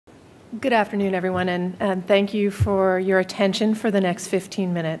Good afternoon, everyone, and thank you for your attention for the next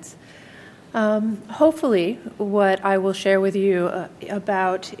 15 minutes. Hopefully, what I will share with you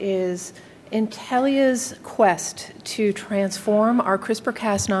about is Intellia's quest to transform our CRISPR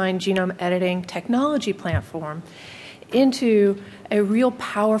Cas9 genome editing technology platform into a real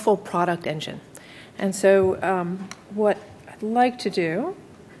powerful product engine. And so what I'd like to do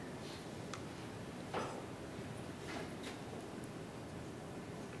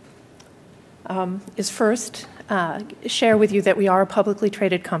is first share with you that we are a publicly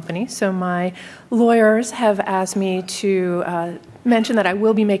traded company. So my lawyers have asked me to mention that I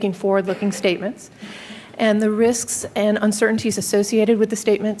will be making forward-looking statements. And the risks and uncertainties associated with the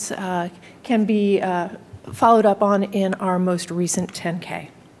statements can be followed up on in our most recent 10-K.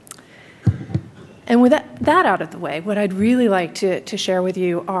 And with that out of the way, what I'd really like to share with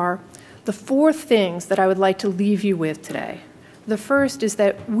you are the 4 things that I would like to leave you with today. The first is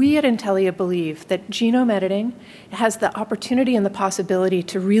that we at Intellia believe that genome editing has the opportunity and the possibility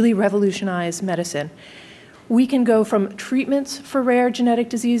to really revolutionize medicine. We can go from treatments for rare genetic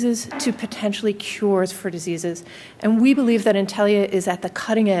diseases to potentially cures for diseases, and we believe that Intellia is at the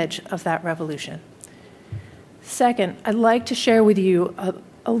cutting edge of that revolution. Second, I'd like to share with you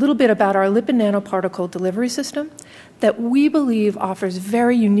a little bit about our lipid nanoparticle delivery system that we believe offers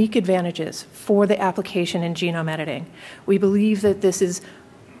very unique advantages for the application in genome editing. We believe that this is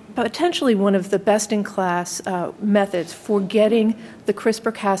potentially one of the best-in-class methods for getting the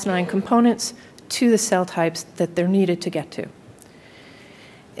CRISPR Cas9 components to the cell types that they're needed to get to.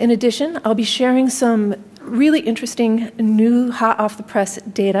 In addition, I'll be sharing some really interesting new hot-off-the-press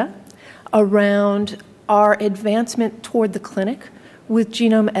data around our advancement toward the clinic with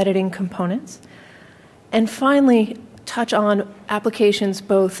genome editing components. And finally, touch on applications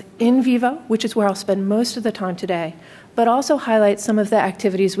both in vivo, which is where I'll spend most of the time today, but also highlight some of the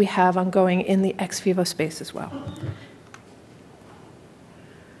activities we have ongoing in the ex vivo space as well.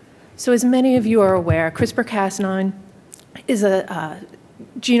 So as many of you are aware, CRISPR Cas9 is a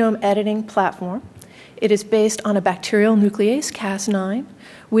genome editing platform. It is based on a bacterial nuclease, Cas9,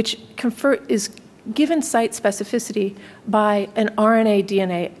 which is given site specificity by an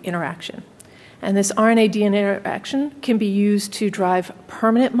RNA-DNA interaction. And this RNA-DNA interaction can be used to drive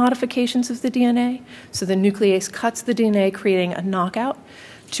permanent modifications of the DNA. So the nuclease cuts the DNA, creating a knockout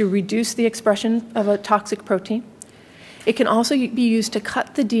to reduce the expression of a toxic protein. It can also be used to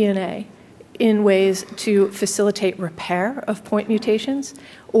cut the DNA in ways to facilitate repair of point mutations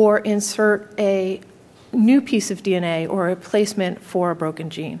or insert a new piece of DNA or a replacement for a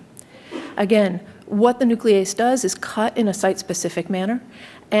broken gene. Again, what the nuclease does is cut in a site-specific manner,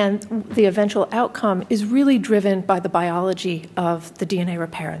 and the eventual outcome is really driven by the biology of the DNA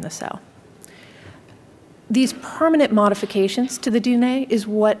repair in the cell. These permanent modifications to the DNA is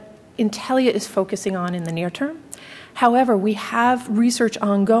what Intellia is focusing on in the near term. However, we have research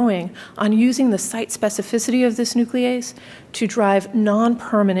ongoing on using the site specificity of this nuclease to drive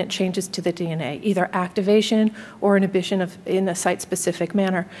non-permanent changes to the DNA, either activation or inhibition in a site-specific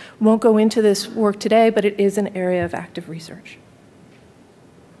manner. Won't go into this work today, but it is an area of active research.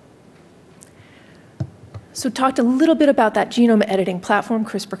 So talked a little bit about that genome editing platform,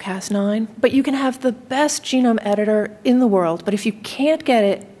 CRISPR Cas9, but you can have the best genome editor in the world, but if you can't get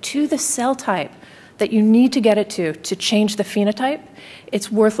it to the cell type that you need to get it to change the phenotype,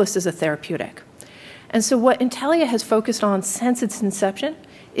 it's worthless as a therapeutic. And so what Intellia has focused on since its inception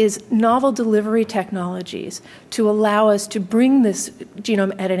is novel delivery technologies to allow us to bring this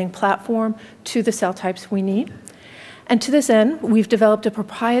genome editing platform to the cell types we need. And to this end, we've developed a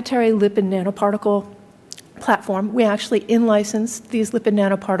proprietary lipid nanoparticle platform. We actually in-licensed these lipid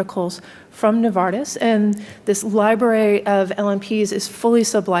nanoparticles from Novartis, and this library of LNPs is fully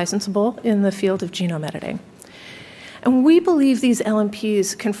sub-licensable in the field of genome editing. And we believe these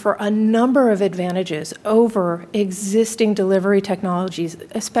LNPs confer a number of advantages over existing delivery technologies,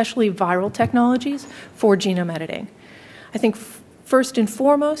 especially viral technologies, for genome editing. I think first and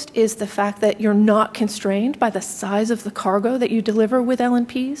foremost is the fact that you're not constrained by the size of the cargo that you deliver with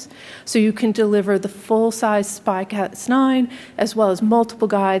LNPs. So you can deliver the full-size spike Cas9 as well as multiple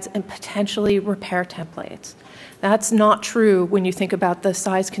guides and potentially repair templates. That's not true when you think about the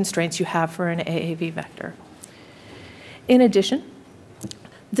size constraints you have for an AAV vector. In addition,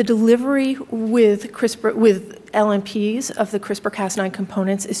 the delivery with LNPs of the CRISPR Cas9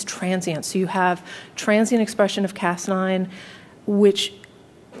 components is transient. So you have transient expression of Cas9, which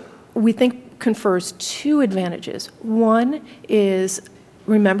we think confers 2 advantages. One is,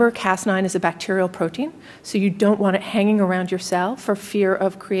 remember, Cas9 is a bacterial protein, so you don't want it hanging around your cell for fear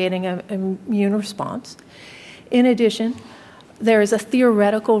of creating an immune response. In addition, there is a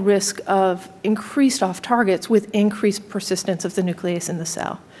theoretical risk of increased off-targets with increased persistence of the nuclease in the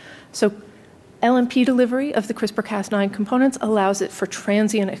cell. So LNP delivery of the CRISPR-Cas9 components allows it for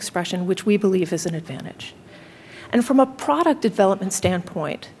transient expression, which we believe is an advantage. And from a product development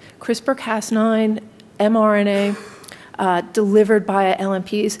standpoint, CRISPR-Cas9 mRNA delivered by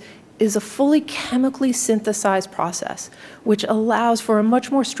LNPs is a fully chemically synthesized process, which allows for a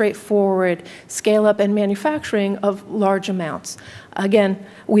much more straightforward scale-up and manufacturing of large amounts. Again,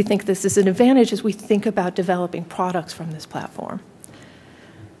 we think this is an advantage as we think about developing products from this platform.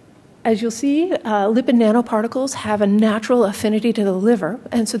 As you'll see, lipid nanoparticles have a natural affinity to the liver,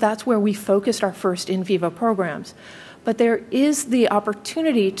 and so that's where we focused our first in vivo programs. But there is the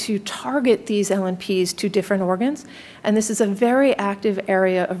opportunity to target these LNPs to different organs, and this is a very active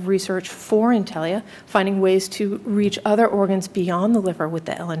area of research for Intellia, finding ways to reach other organs beyond the liver with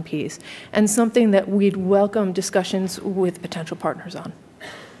the LNPs, and something that we'd welcome discussions with potential partners on.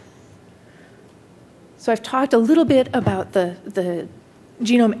 So I've talked a little bit about the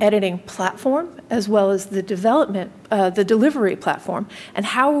genome editing platform, as well as the development, the delivery platform, and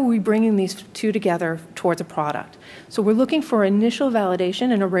how are we bringing these two together towards a product. So we're looking for initial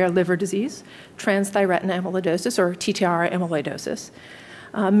validation in a rare liver disease, transthyretin amyloidosis, or TTRamyloidosis.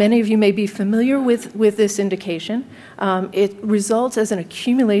 Many of you may be familiar with this indication. It results as an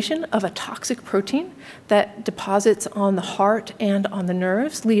accumulation of a toxic protein that deposits on the heart and on the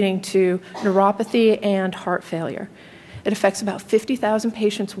nerves, leading to neuropathy and heart failure. It affects about 50,000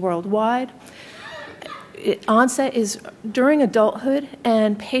 patients worldwide. Onset is during adulthood,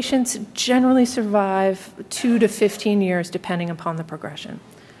 and patients generally survive 2 to 15 years, depending upon the progression.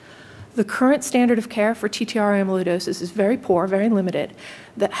 The current standard of care for TTR amyloidosis is very poor, very limited.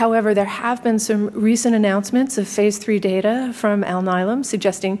 However, there have been some recent announcements of phase 3 data from Alnylam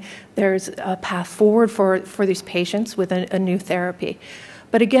suggesting there's a path forward for these patients with a new therapy.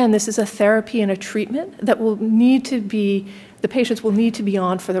 But again, this is a therapy and a treatment that the patients will need to be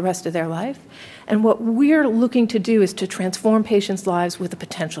on for the rest of their life. And what we're looking to do is to transform patients' lives with a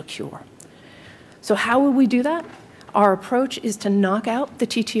potential cure. So how will we do that? Our approach is to knock out the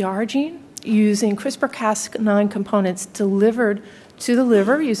TTR gene using CRISPR-Cas9 components delivered to the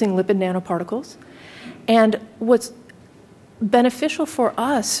liver using lipid nanoparticles. And what's beneficial for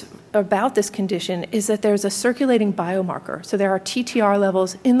us about this condition is that there's a circulating biomarker. So there are TTR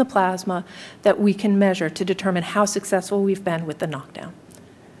levels in the plasma that we can measure to determine how successful we've been with the knockdown.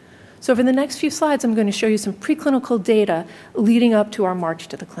 So over the next few slides, I'm going to show you some preclinical data leading up to our march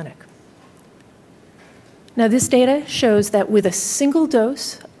to the clinic. Now, this data shows that with a single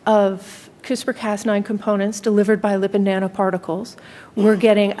dose of CRISPR-Cas9 components delivered by lipid nanoparticles, we're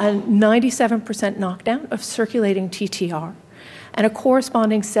getting a 97% knockdown of circulating TTR and a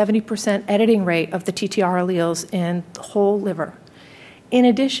corresponding 70% editing rate of the TTR alleles in the whole liver. In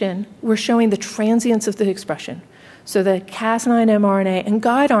addition, we're showing the transience of the expression. So the Cas9 mRNA and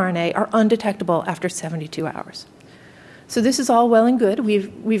guide RNA are undetectable after 72 hours. So this is all well and good.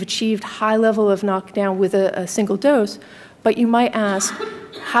 We've achieved high level of knockdown with a single dose, but you might ask,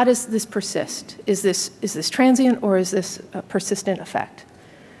 how does this persist? Is this transient, or is this a persistent effect?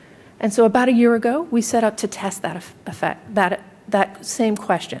 And so about a year ago, we set up to test that effect, that same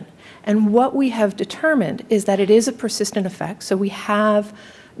question. And what we have determined is that it is a persistent effect. So we have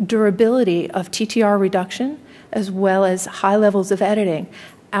durability of TTR reduction as well as high levels of editing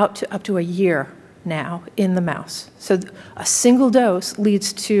up to a year now in the mouse. So a single dose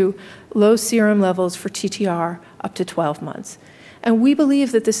leads to low serum levels for TTR up to 12 months. And we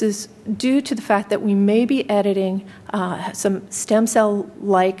believe that this is due to the fact that we may be editing some stem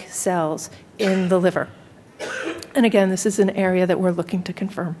cell-like cells in the liver. And again, this is an area that we're looking to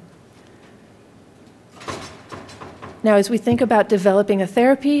confirm. Now, as we think about developing a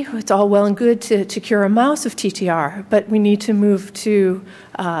therapy, it's all well and good to cure a mouse of TTR, but we need to move to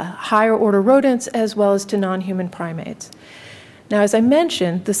higher order rodents as well as to non-human primates. Now, as I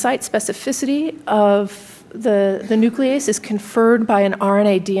mentioned, the site specificity of the nuclease is conferred by an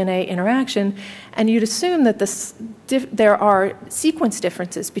RNA-DNA interaction, and you'd assume that there are sequence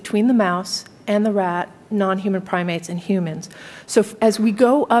differences between the mouse and the rat, non-human primates, and humans. So as we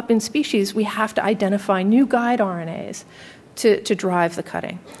go up in species, we have to identify new guide RNAs to drive the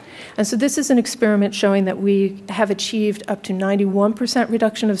cutting. And so this is an experiment showing that we have achieved up to 91%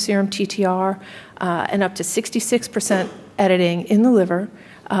 reduction of serum TTR and up to 66% editing in the liver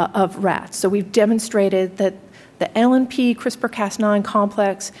of rats. So we've demonstrated that the LNP CRISPR-Cas9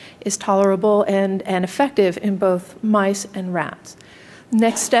 complex is tolerable and effective in both mice and rats.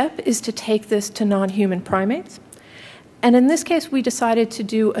 Next step is to take this to non-human primates. And in this case, we decided to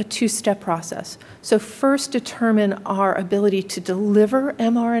do a two-step process. So first determine our ability to deliver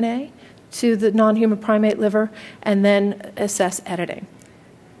mRNA to the non-human primate liver, and then assess editing.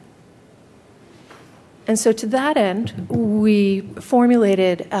 And so to that end, we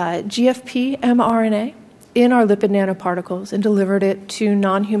formulated GFP mRNA in our lipid nanoparticles and delivered it to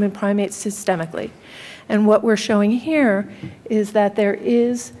non-human primates systemically. And what we're showing here is that there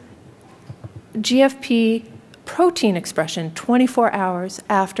is GFP protein expression 24 hours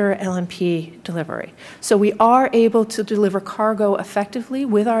after LNP delivery. So we are able to deliver cargo effectively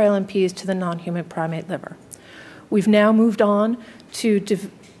with our LNPs to the non-human primate liver. We've now moved on to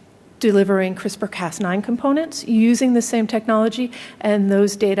delivering CRISPR Cas9 components using the same technology, and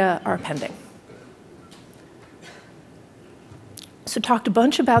those data are pending. So talked a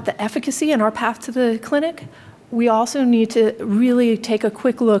bunch about the efficacy and our path to the clinic. We also need to really take a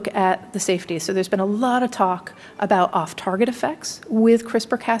quick look at the safety. So there's been a lot of talk about off-target effects with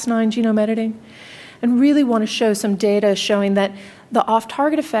CRISPR-Cas9 genome editing, and really want to show some data showing that the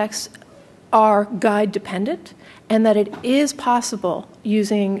off-target effects are guide-dependent and that it is possible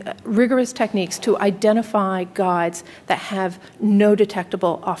using rigorous techniques to identify guides that have no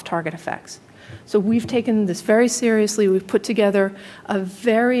detectable off-target effects. So we've taken this very seriously. We've put together a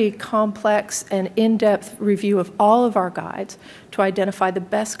very complex and in-depth review of all of our guides to identify the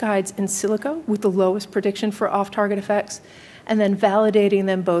best guides in silico with the lowest prediction for off-target effects, and then validating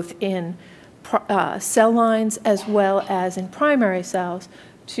them both in cell lines as well as in primary cells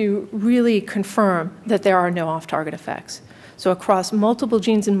to really confirm that there are no off-target effects. So across multiple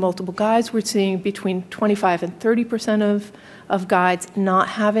genes and multiple guides, we're seeing between 25 and 30% of guides not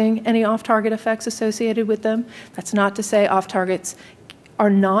having any off-target effects associated with them. That's not to say off-targets are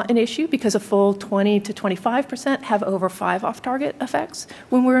not an issue, because a full 20 to 25% have over 5 off-target effects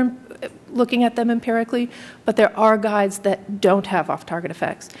when we're looking at them empirically, but there are guides that don't have off-target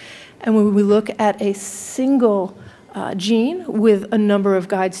effects. And when we look at a single gene with a number of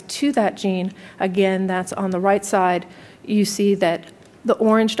guides to that gene, again, that's on the right side, you see that the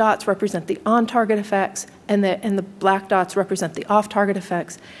orange dots represent the on-target effects, and the black dots represent the off-target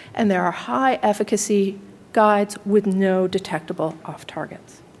effects, and there are high efficacy guides with no detectable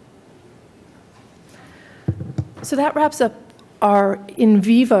off-targets. So that wraps up our in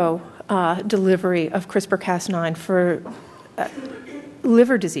vivo delivery of CRISPR-Cas9 for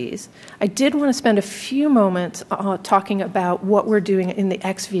liver disease. I did want to spend a few moments talking about what we're doing in the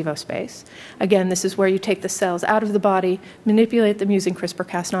ex vivo space. Again, this is where you take the cells out of the body, manipulate them using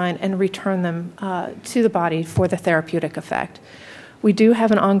CRISPR-Cas9, and return them to the body for the therapeutic effect. We do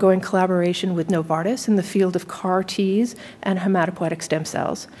have an ongoing collaboration with Novartis in the field of CAR-Ts and hematopoietic stem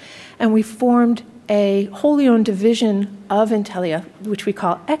cells. And we formed a wholly owned division of Intellia, which we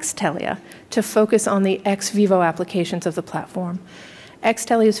call Xtellia, to focus on the ex vivo applications of the platform.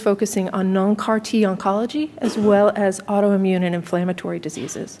 Xtellia is focusing on non-CAR-T oncology as well as autoimmune and inflammatory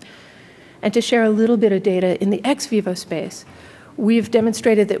diseases. And to share a little bit of data in the ex vivo space, we've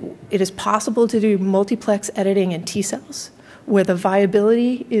demonstrated that it is possible to do multiplex editing in T cells, where the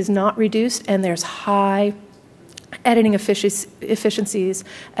viability is not reduced and there's high editing efficiencies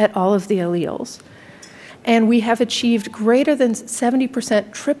at all of the alleles. And we have achieved greater than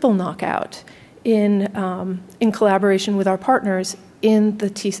 70% triple knockout in collaboration with our partners in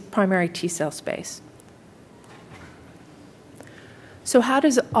the primary T cell space. So how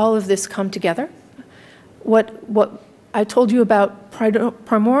does all of this come together? What I told you about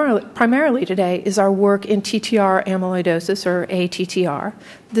primarily today is our work in TTR amyloidosis, or ATTR.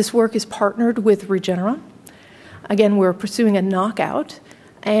 This work is partnered with Regeneron. Again, we're pursuing a knockout,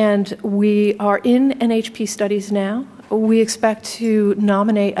 and we are in NHP studies now. We expect to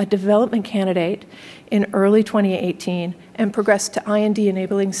nominate a development candidate in early 2018 and progress to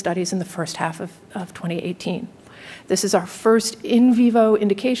IND-enabling studies in the first half of 2018. This is our first in vivo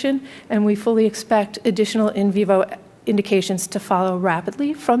indication, and we fully expect additional in vivo indications to follow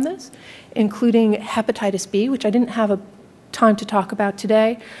rapidly from this, including hepatitis B, which I didn't have a time to talk about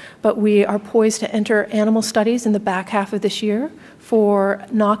today, but we are poised to enter animal studies in the back half of this year for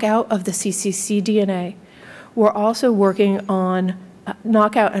knockout of the cccDNA. We're also working on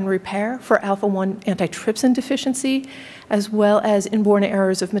knockout and repair for alpha-1 antitrypsin deficiency, as well as inborn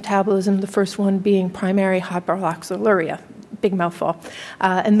errors of metabolism, the first one being primary hyperoxaluria, big mouthful.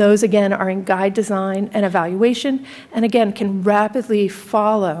 And those, again, are in guide design and evaluation, and again, can rapidly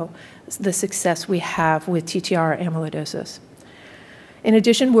follow the success we have with TTR amyloidosis. In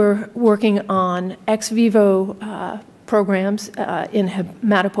addition, we're working on ex vivo programs in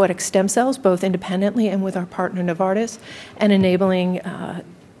hematopoietic stem cells, both independently and with our partner Novartis, and enabling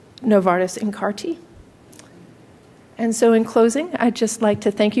Novartis in CAR-T. And so in closing, I'd just like to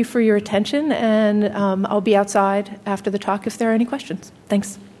thank you for your attention, and I'll be outside after the talk if there are any questions.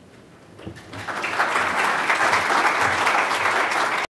 Thanks.